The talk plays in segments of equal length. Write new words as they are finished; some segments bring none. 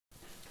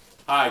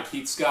Hi,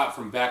 Keith Scott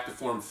from Back to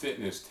Form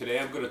Fitness. Today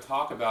I'm going to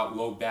talk about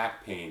low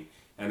back pain,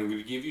 and I'm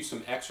going to give you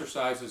some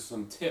exercises,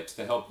 some tips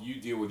to help you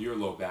deal with your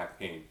low back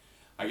pain.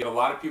 I get a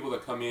lot of people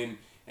that come in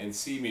and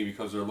see me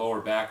because their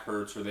lower back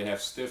hurts or they have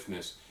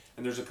stiffness,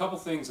 and there's a couple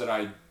things that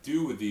I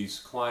do with these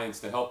clients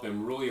to help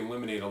them really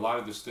eliminate a lot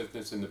of the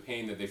stiffness and the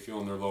pain that they feel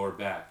in their lower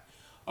back.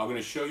 I'm going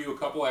to show you a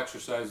couple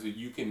exercises that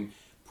you can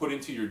put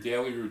into your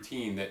daily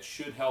routine that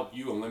should help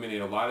you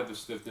eliminate a lot of the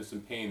stiffness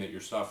and pain that you're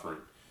suffering.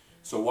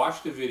 So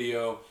watch the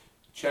video,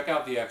 check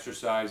out the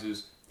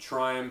exercises,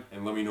 try them,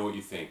 and let me know what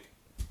you think.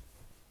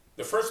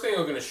 The first thing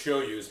I'm going to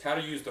show you is how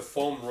to use the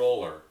foam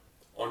roller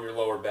on your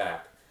lower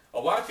back. A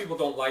lot of people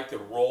don't like to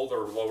roll their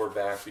lower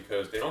back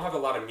because they don't have a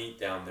lot of meat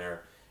down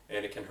there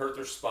and it can hurt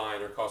their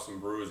spine or cause some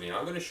bruising.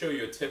 I'm going to show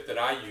you a tip that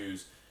I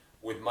use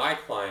with my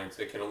clients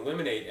that can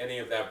eliminate any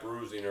of that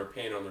bruising or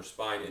pain on their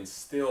spine and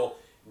still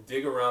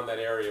dig around that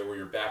area where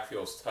your back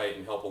feels tight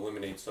and help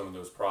eliminate some of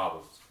those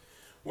problems.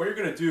 What you're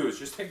going to do is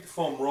just take the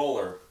foam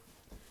roller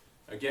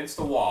against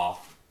the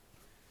wall,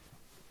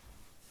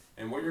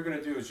 and what you're going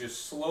to do is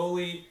just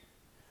slowly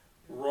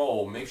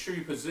roll. Make sure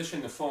you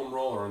position the foam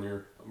roller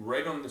on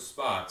right on the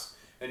spots,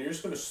 and you're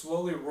just going to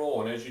slowly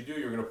roll, and as you do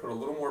you're going to put a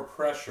little more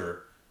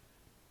pressure,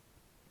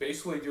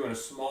 basically doing a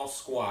small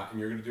squat, and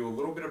you're going to do a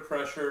little bit of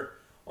pressure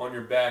on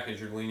your back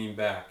as you're leaning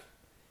back.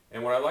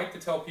 And what I like to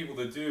tell people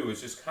to do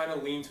is just kind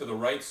of lean to the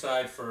right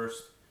side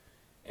first,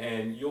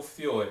 and you'll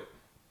feel it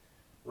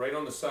right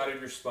on the side of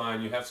your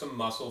spine. You have some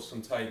muscle,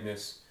 some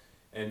tightness,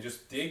 and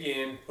just dig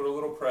in, put a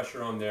little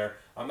pressure on there.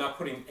 I'm not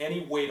putting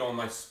any weight on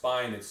my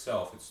spine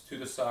itself. It's to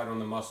the side on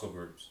the muscle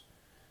groups.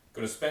 I'm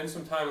going to spend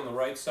some time on the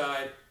right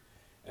side,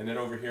 and then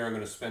over here I'm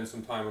going to spend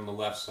some time on the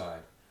left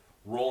side.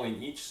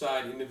 Rolling each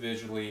side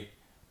individually,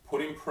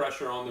 putting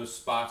pressure on those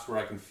spots where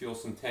I can feel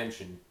some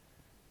tension,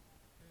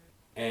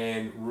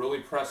 and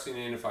really pressing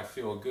in if I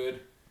feel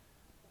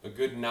a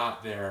good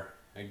knot there.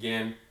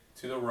 Again,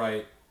 to the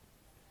right,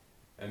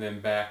 and then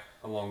back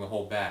along the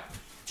whole back.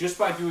 Just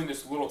by doing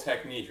this little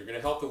technique, you're going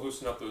to help to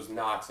loosen up those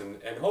knots,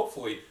 and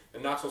hopefully the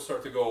knots will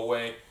start to go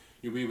away.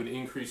 You'll be able to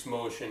increase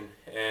motion,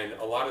 and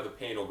a lot of the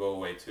pain will go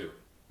away too.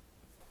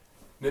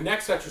 The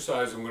next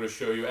exercise I'm going to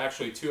show you,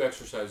 actually two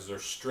exercises, are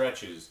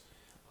stretches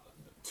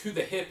to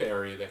the hip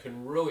area that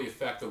can really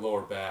affect the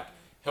lower back,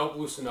 help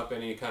loosen up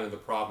any kind of the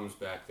problems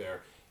back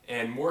there,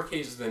 and more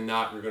cases than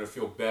not you're going to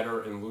feel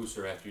better and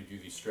looser after you do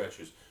these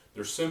stretches.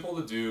 They're simple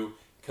to do.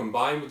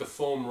 Combined with the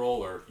foam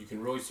roller, you can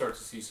really start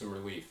to see some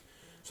relief.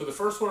 So the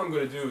first one I'm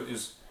going to do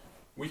is,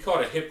 we call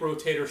it a hip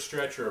rotator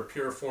stretch or a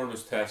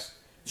piriformis test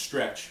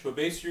stretch. But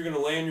basically you're going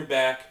to lay on your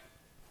back,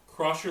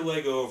 cross your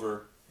leg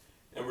over,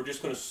 and we're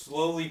just going to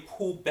slowly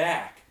pull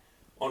back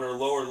on our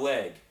lower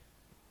leg.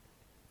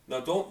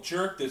 Now don't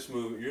jerk this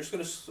movement, you're just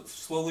going to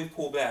slowly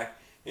pull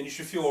back, and you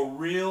should feel a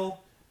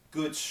real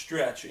good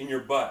stretch in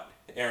your butt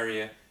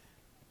area,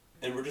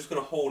 and we're just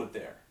going to hold it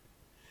there.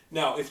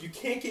 Now, if you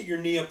can't get your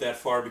knee up that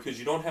far because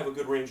you don't have a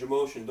good range of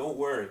motion, don't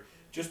worry.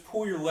 Just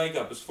pull your leg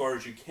up as far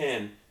as you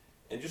can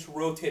and just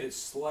rotate it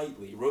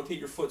slightly. Rotate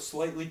your foot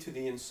slightly to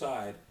the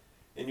inside,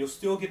 and you'll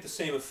still get the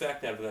same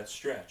effect out of that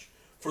stretch.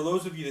 For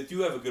those of you that do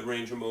have a good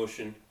range of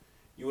motion,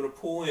 you want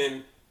to pull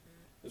in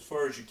as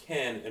far as you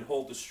can and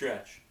hold the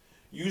stretch.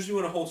 Usually you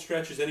want to hold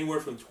stretches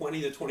anywhere from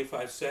 20 to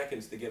 25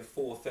 seconds to get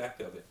full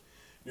effect of it.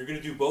 You're going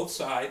to do both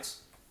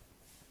sides.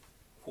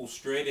 Pull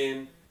straight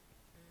in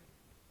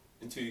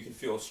until you can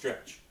feel a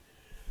stretch.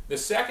 The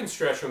second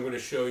stretch I'm going to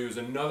show you is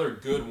another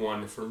good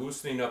one for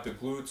loosening up the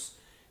glutes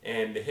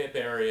and the hip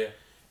area,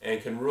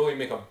 and can really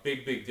make a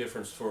big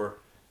difference for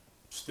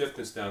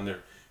stiffness down there.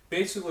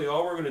 Basically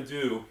all we're going to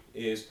do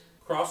is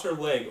cross our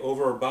leg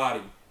over our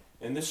body,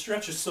 and this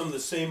stretches some of the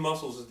same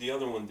muscles as the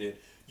other one did.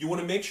 You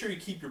want to make sure you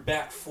keep your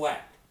back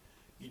flat.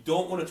 You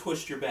don't want to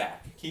twist your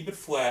back. Keep it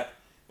flat,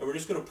 and we're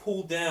just going to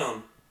pull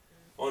down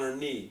on our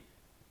knee.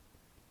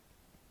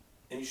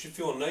 And you should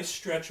feel a nice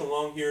stretch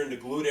along here in the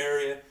glute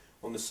area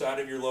on the side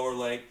of your lower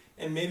leg,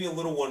 and maybe a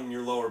little one in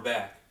your lower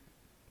back.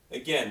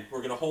 Again, we're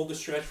going to hold the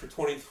stretch for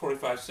 20 to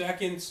 25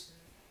 seconds,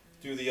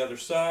 do the other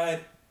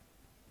side,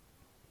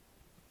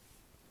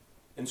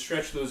 and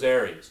stretch those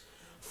areas.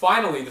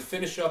 Finally, to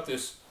finish up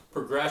this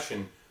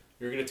progression,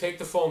 you're going to take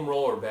the foam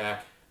roller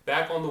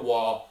back on the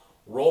wall,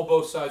 roll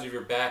both sides of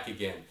your back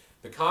again.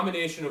 The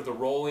combination of the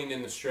rolling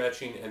and the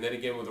stretching, and then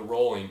again with the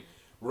rolling,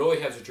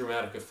 really has a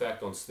dramatic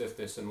effect on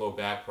stiffness and low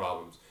back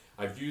problems.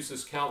 I've used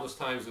this countless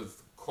times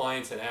with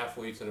clients and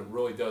athletes, and it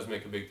really does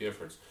make a big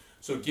difference.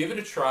 So give it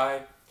a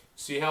try,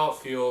 see how it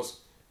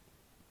feels.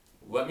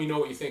 Let me know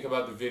what you think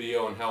about the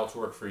video and how it's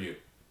worked for you.